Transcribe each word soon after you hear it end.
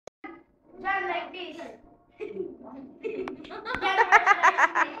Jan, like this.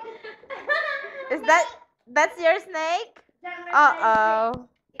 Is that's your snake? Jan, Uh-oh.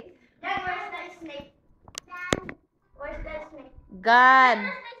 Jan, where's that snake? Where's that snake?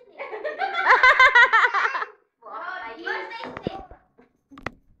 Gone. Where's that snake?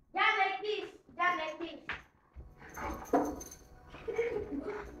 Jan, like this. Jan, like this.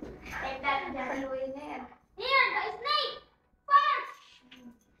 Like that, Jan. Here, the snake. First.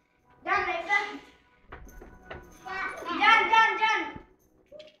 Jan, like that. Jan.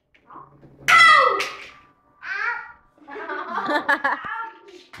 Ow!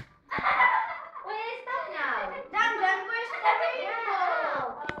 Wait, stop now. Jan, where's the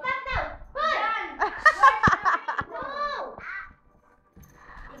rainbow? Stop now. Jan, where's the rainbow?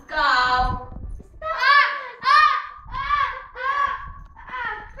 Ikaw.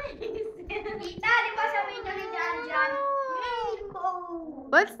 Tita, di ba sabi niya ni Jan? Rainbow.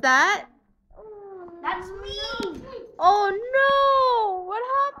 What's that? That's me. Oh no! What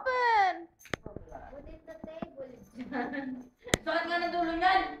happened? Put it the table. Saan nga nadulo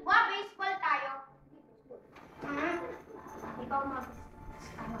yan? Baseball tayo. Ikaw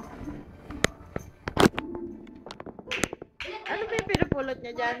Ano ba yung pinupulot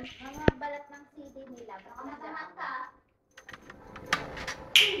niya dyan? mga balat ng CD nila. Baka masama ka.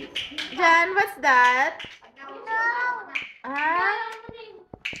 Jan, what's that? Ah?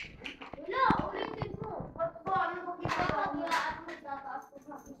 Wala, ulitin mo. Ba't ba? Ano ba ginagawa mo? Magtataas ko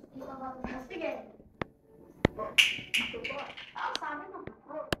sa sige. Sabi mo.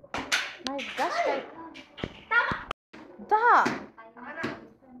 My gosh, kay... Tama! Da! Tama na.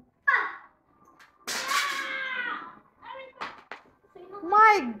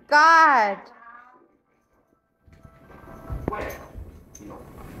 My God!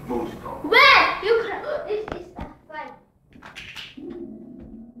 Where? You can. This is fine.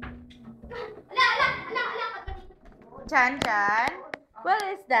 Jan, what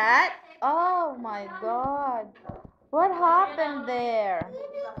is that? Oh my God! What happened there?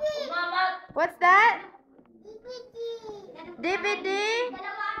 What's that? DVD?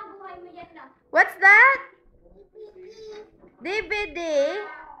 What's that? DVD?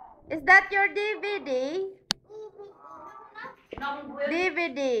 Is that your DVD?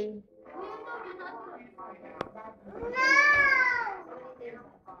 DVD.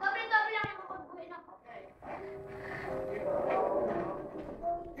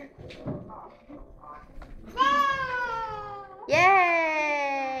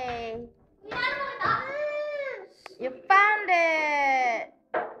 Yay! You found it.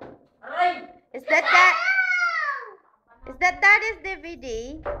 Is that? Is that Daddy's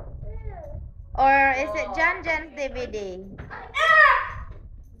DVD? Or is it Jan's DVD?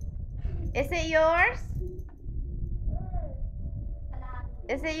 Is it yours?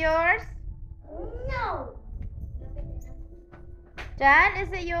 Is it yours? No. Jan,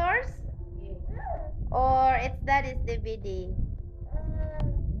 is it yours? Or it's Daddy's DVD?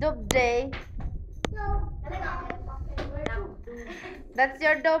 Dub day. No. That's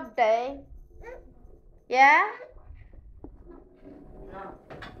your dub day? Yeah?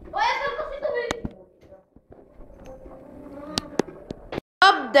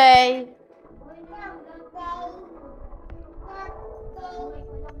 Dub day.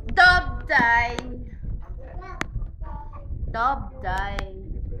 Dub day. Dub day.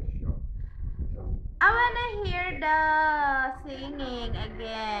 I wanna hear the singing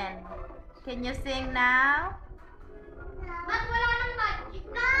again. Can you sing now? Ba't wala nang magic?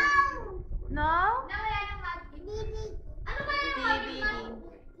 No! No? Na wala nang magic? Ano ba yung magic? DVD.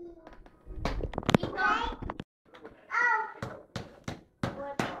 Ito. Oh!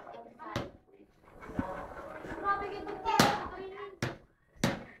 What is inside? Grabe ka ito.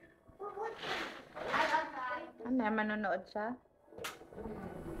 Ay, outside. Ano, manonood siya?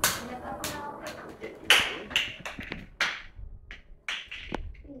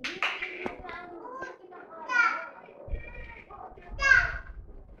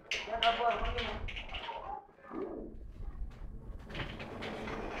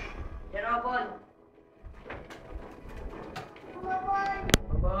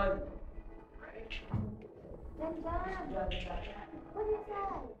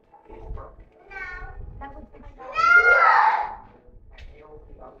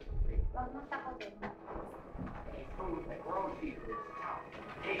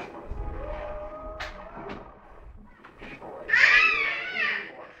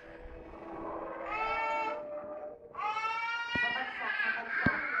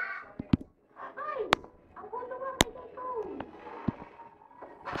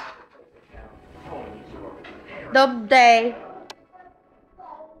 Dub day.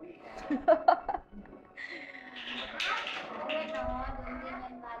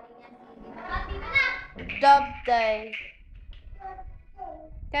 Dub day.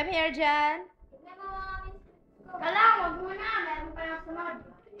 Come here, Jan. Wala, wag muna. Meron pa yung sunod.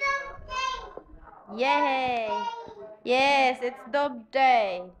 Yay! Yes, it's dub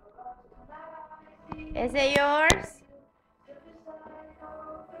day. Is it yours?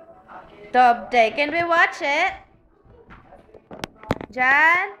 Dub day. Can we watch it?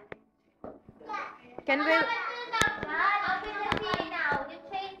 Jan? Can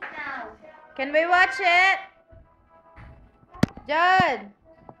we watch it? John,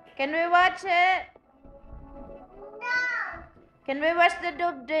 can we watch it? Can we watch the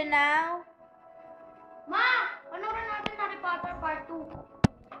dub day now? Ma, panoorin natin Harry Potter Part 2.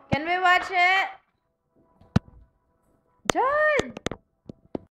 Can we watch it? John!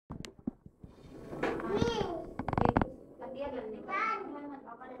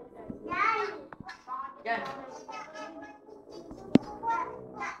 Yan.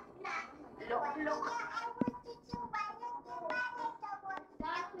 Look.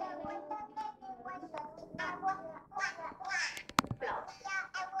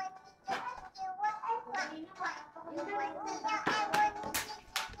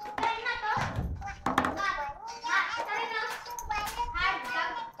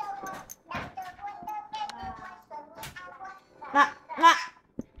 Nga, nga.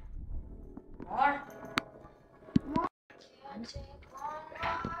 More.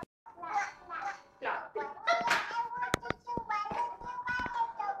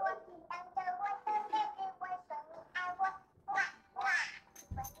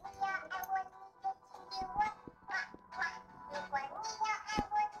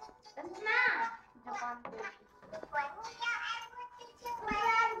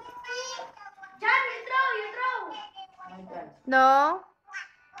 John, you throw. No?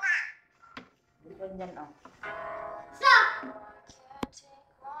 Stop!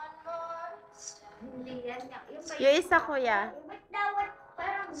 Hindi yan. Yung isa, kuya. Ba't daw?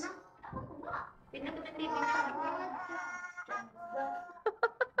 Parang pinag-TV na.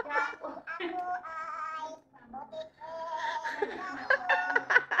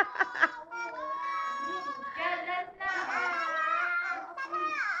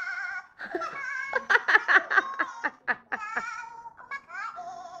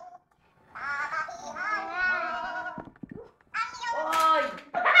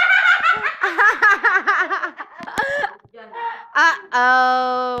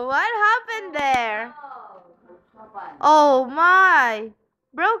 Uh-oh. What happened there? Oh my.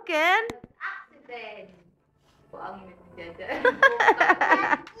 Broken? Accident.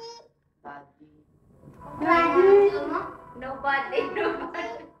 Nobody.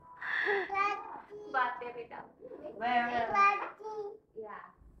 Battery daw. Yeah.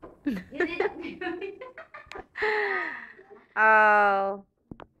 You didn't. Oh.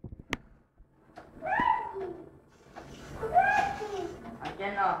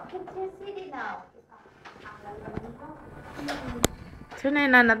 Sino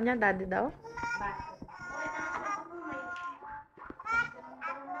yung nanap niya? Daddy daw?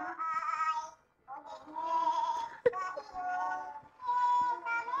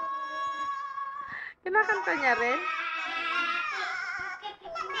 Kinakanta niya rin?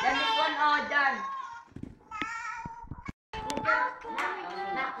 Yan, this one, dyan.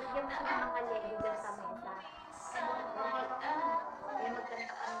 Lagyan mo ng mga lego dyan sa mesa. Yan, magkanta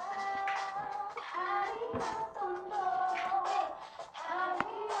ka ng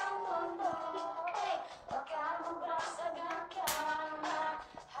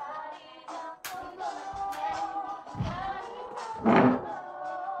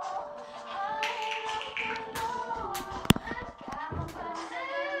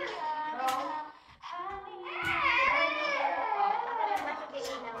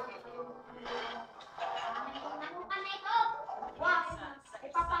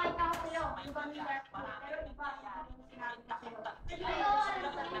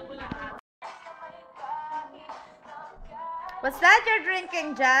What's that you're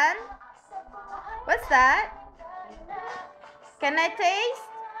drinking, John? What's that? Can I taste?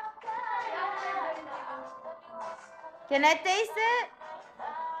 Can I taste it?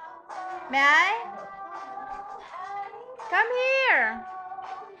 May I? Come here.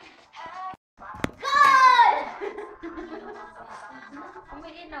 Good!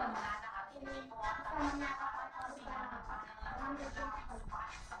 Umiinom.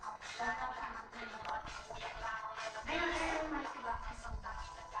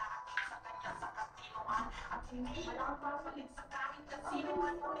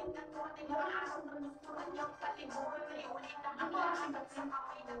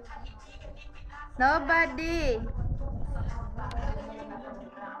 Nobody.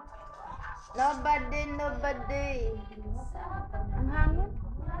 Nobody. Ang hangin.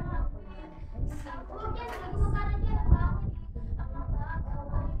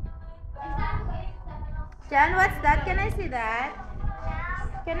 Jan, what's that? Can I see that?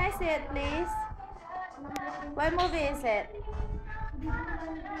 Can I see it, please? What movie is it?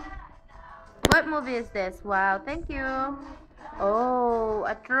 What movie is this? Wow, thank you. Oh,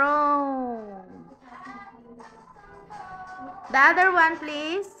 a throne. The other one,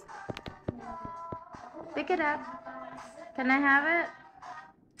 please. Pick it up. Can I have it?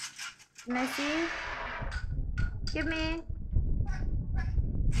 Can I see? Give me.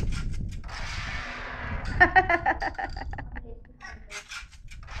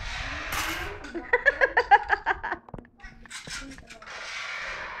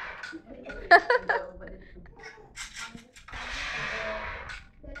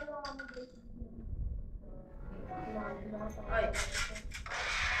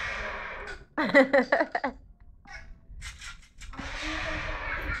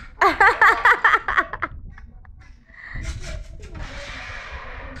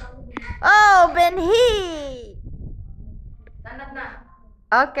 Oh, Benhi.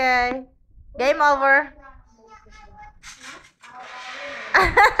 Okay. Game over.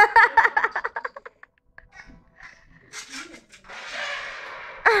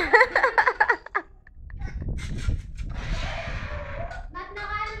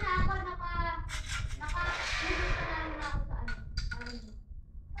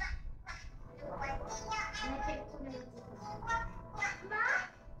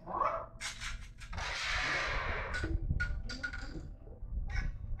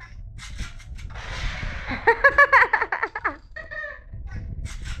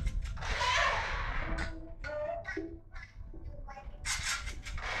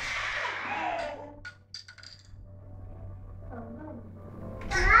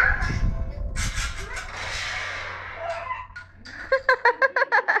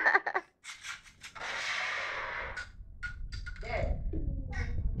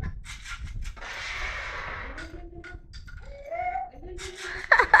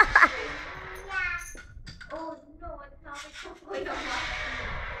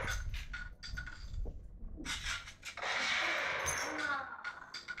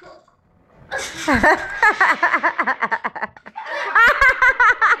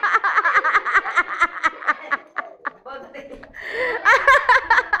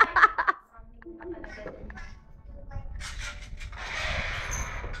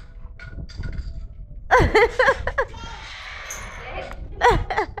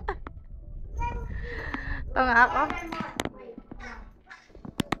 Ito nga ako.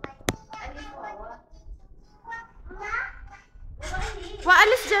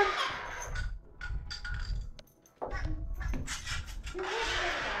 Waalis dyan.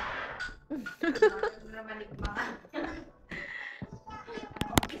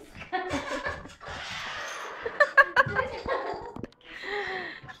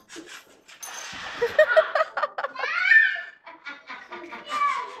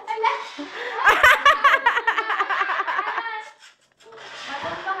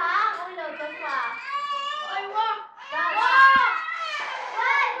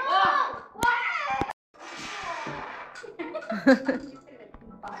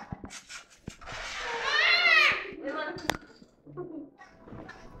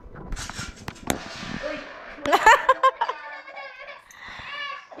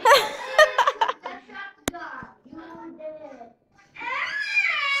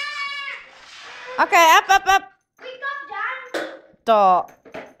 Okay, up. To.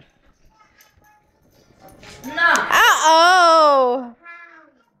 No. Oh.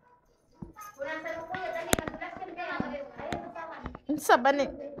 Sa bani.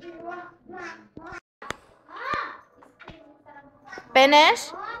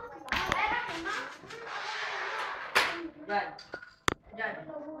 Finish?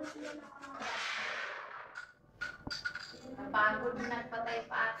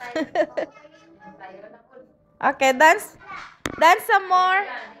 Okay, dance some more.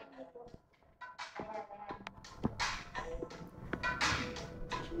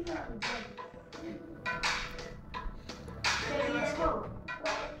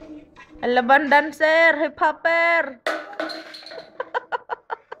 Laban dancer, hip hopper.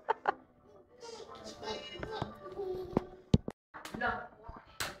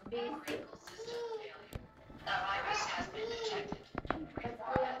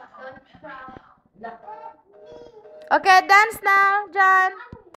 Okay, dance now, John.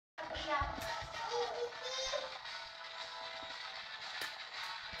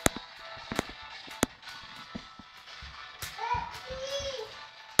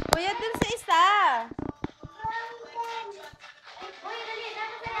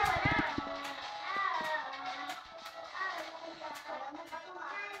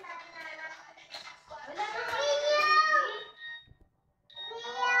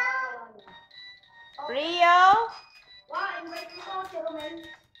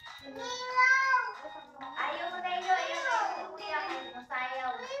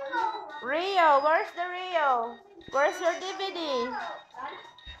 Rio, where's the Rio? Where's your DVD?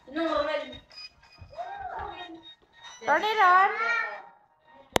 Turn it on.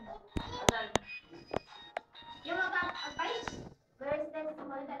 Where's the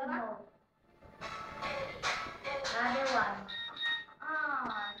small dalawa? Another one.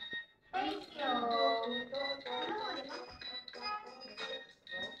 Ah, thank you.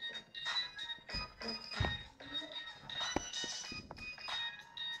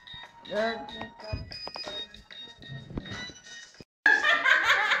 Good.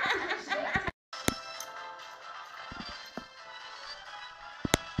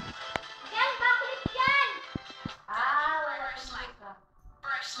 Yan, bakit yan? Ah, wala kang buka.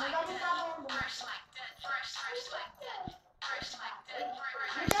 Magaling pa ako yung buka.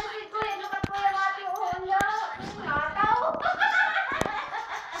 Kasi ko, lukat ko yung ating ulo. Nataw.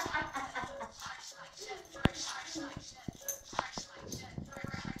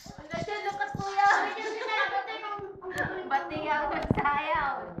 Lukat ko yan. Bati ang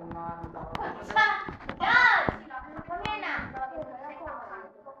sayaw. Yan! Kami na.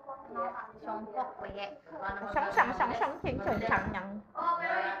 Songkok ko ye. Oh,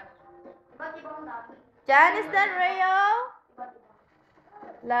 pero iba't ibang dami. Jan, is that Rio?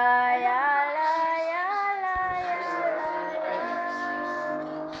 Laya, laya, laya, laya.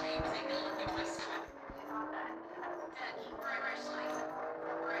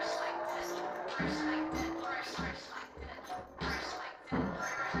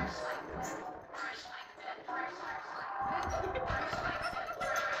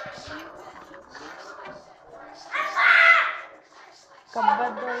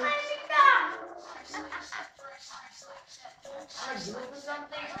 Kabadoy.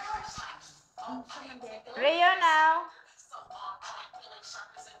 Rio now.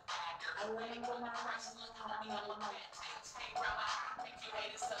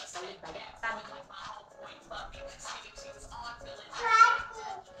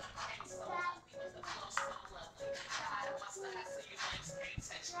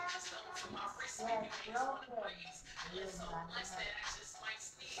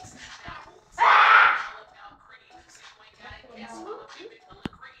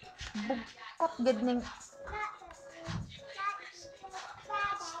 Bukot gid ning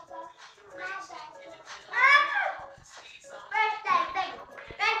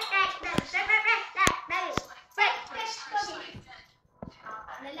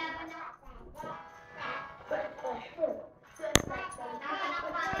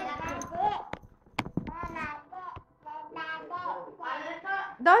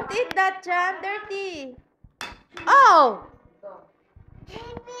Don't eat that, Jan. Dirty. Oh!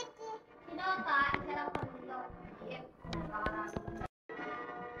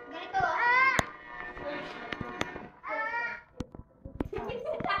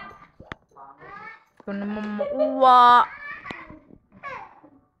 Ito naman mauwa.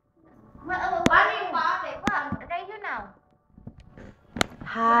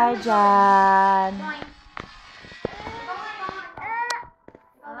 Hi, Jan.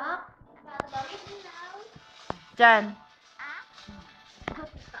 Jan.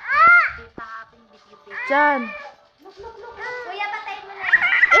 Jan. Kuya, patay mo na.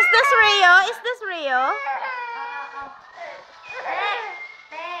 Is this Rio? Is this Rio?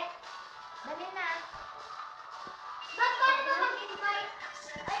 Tek. Dali na. Ba't ka na mag-invite?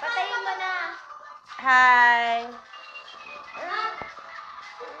 Patayin mo na. Hi.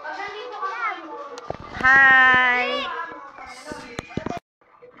 Pag nandito ka. Hi.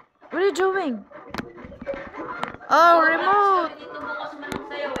 What are you doing? Oh, remote.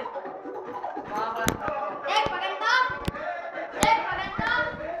 Tek, paganto. Tek, paganto.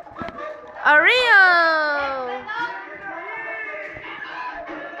 A Rio.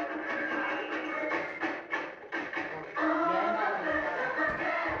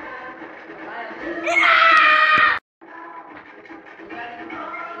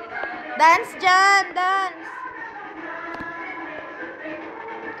 Dance, Jan, dance.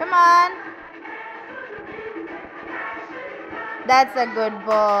 Come on. That's a good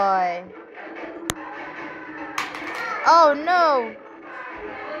boy. Oh no.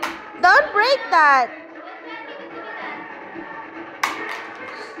 Don't break that.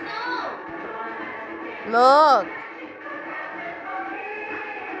 Look.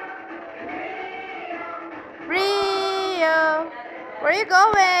 Rio. Where are you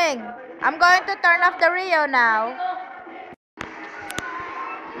going? I'm going to turn off the Rio now.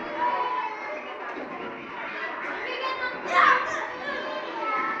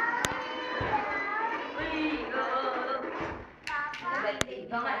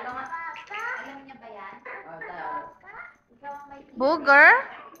 Booger?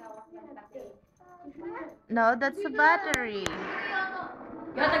 No, that's a battery.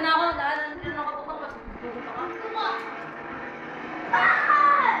 Gatag na ako. Daanan din ako po mas pupunta ka.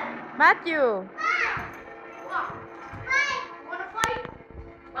 Matthew.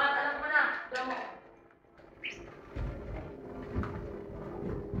 Mat, alam mo na. Alam mo.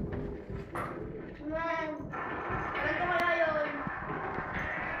 Ganito kaya yun.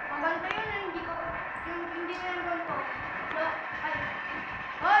 Ang ganito yun, hindi ko, yung hindi na yung ganito. No, ay.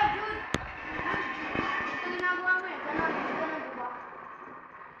 Hoy, Jude! Ito ginagawa mo eh. Ganon, diba?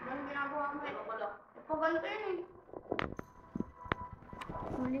 Ganon ginagawa mo eh. Ito ganito yun eh.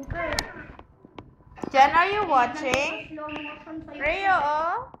 Huling ka eh. Jen, are you watching? Slow motion sa'yo. Rio,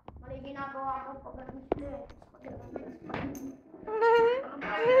 oh. Mali ginagawa ko pag ganun sila eh.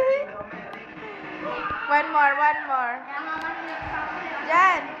 One more, one more. Kaya nga mali sa akin eh.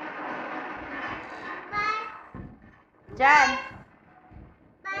 Jen. Jen.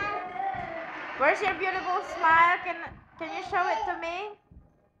 Where's your beautiful smile? Can you show it to me?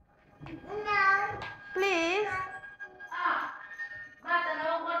 No. Please. Mat,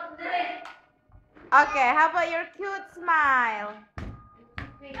 ano ko dire? Okay, how about your cute smile?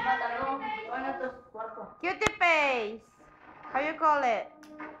 Mat, ano to? Kwarto. Cutie face. How you call it?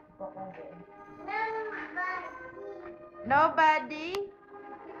 Nobody?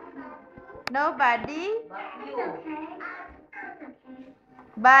 Nobody?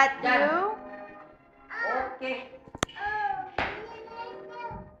 But you? Okay.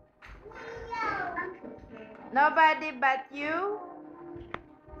 Nobody but you?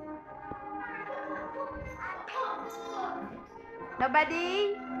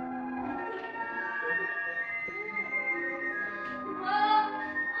 Nobody?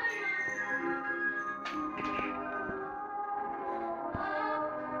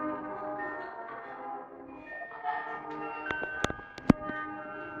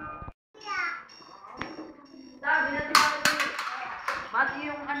 Sabi natin Mati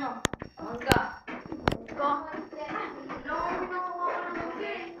yung ano, mangga. Go. No, ginagawa ko ng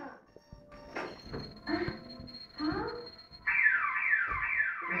movie.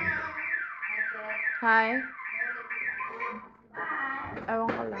 Hi. Ewan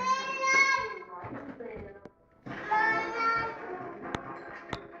ko lang.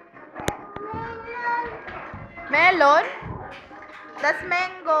 Melon? That's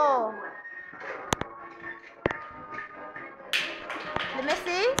mango. Let me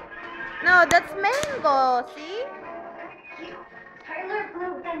see. No, that's mango. See? Tyler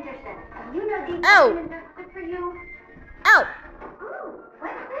Blue Henderson. You know these Ow. vitamins are good for you. Ow! Ooh,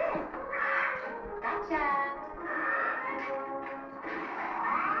 what's this? Gotcha.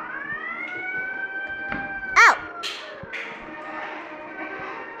 Ow!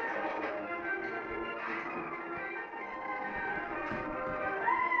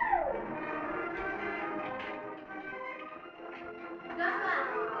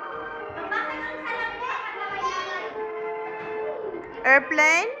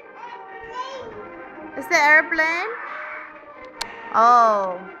 Airplane? Is the airplane?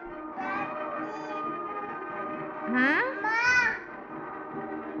 Oh. Hmm?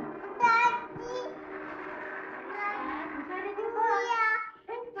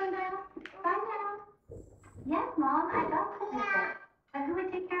 Yes, Mom, I love Christmas. But who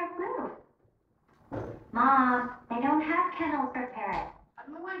would take care of Blue? Mom, they don't have kennels for parrots.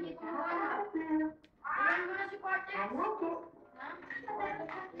 Blue. I like it.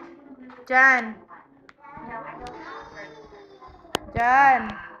 Jan. No, I don't have Jan.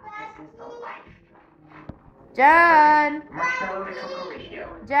 This is the life. Jan. Marshmallow to Cocoa ratio.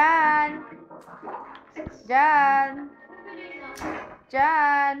 Jan. 6. Jan.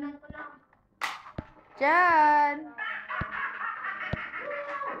 Jan. Jan.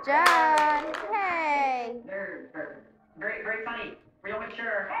 Jan. Hey. Very, very funny. Real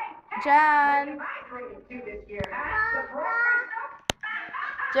mature. Jan. Rated 2 this year.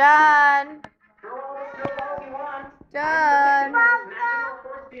 Jan. Throw all the snowballs you want. Jan. Magical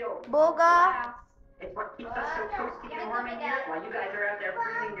force field. Boga. It's what keeps us so toasty and warm in here while you guys are out there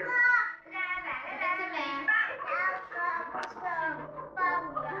freezing your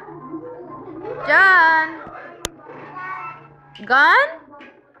Jan. Gone?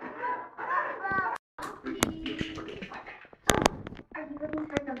 Are you looking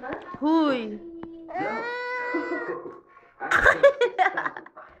for some books? Huy.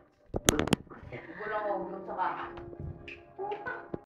 Wala ko, yung saka.